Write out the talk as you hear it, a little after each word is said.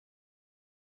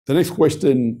The next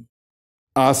question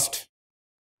asked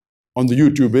on the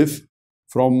YouTube is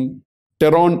from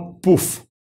Teron Poof.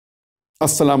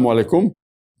 Assalamu alaikum.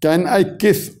 Can I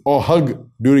kiss or hug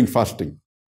during fasting?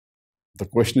 The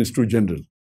question is too general.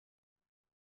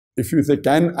 If you say,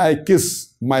 can I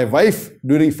kiss my wife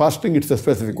during fasting? It's a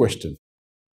specific question.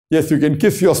 Yes, you can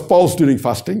kiss your spouse during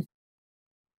fasting.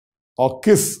 Or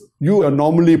kiss, you are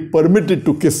normally permitted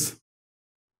to kiss.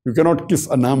 You cannot kiss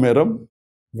a non-mahram.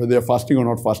 Whether you're fasting or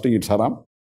not fasting, it's haram.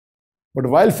 But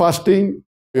while fasting,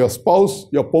 your spouse,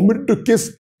 you're permitted to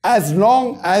kiss as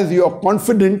long as you're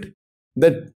confident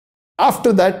that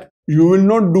after that, you will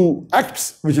not do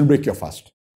acts which will break your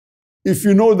fast. If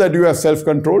you know that you have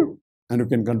self-control and you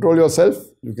can control yourself,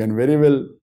 you can very well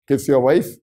kiss your wife.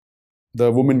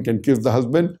 The woman can kiss the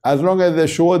husband, as long as they're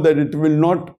sure that it will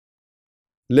not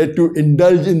let you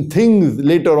indulge in things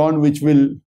later on which will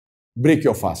break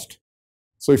your fast.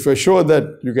 So if you're sure that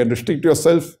you can restrict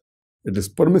yourself, it is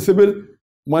permissible.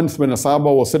 Once when a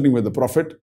Sahaba was sitting with the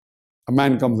Prophet, a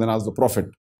man comes and asks the Prophet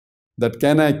that,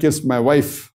 can I kiss my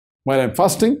wife while I'm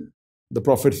fasting? The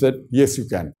Prophet said, yes, you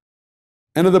can.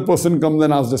 Another person comes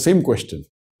and asks the same question.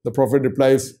 The Prophet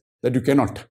replies that you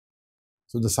cannot.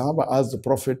 So the Sahaba asked the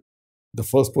Prophet, the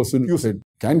first person you said,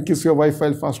 can kiss your wife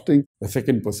while fasting? The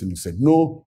second person you said,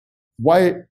 no.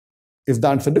 Why is the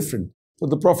answer different? So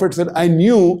the Prophet said, I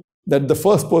knew that the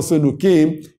first person who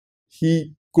came,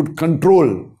 he could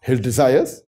control his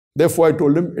desires. Therefore, I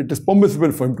told him it is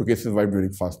permissible for him to kiss his wife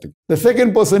during fasting. The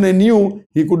second person, I knew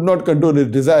he could not control his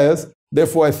desires.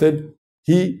 Therefore, I said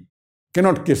he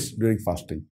cannot kiss during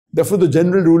fasting. Therefore, the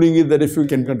general ruling is that if you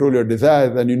can control your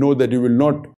desires and you know that you will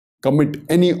not commit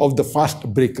any of the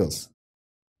fast breakers.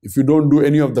 If you don't do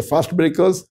any of the fast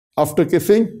breakers after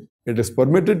kissing, it is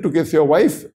permitted to kiss your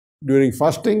wife during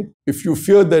fasting. If you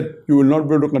fear that you will not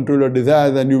be able to control your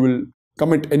desires and you will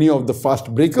commit any of the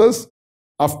fast breakers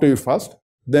after you fast,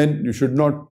 then you should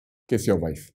not kiss your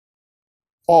wife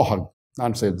or hug. The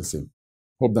answer is the same.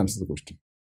 Hope that answers the question.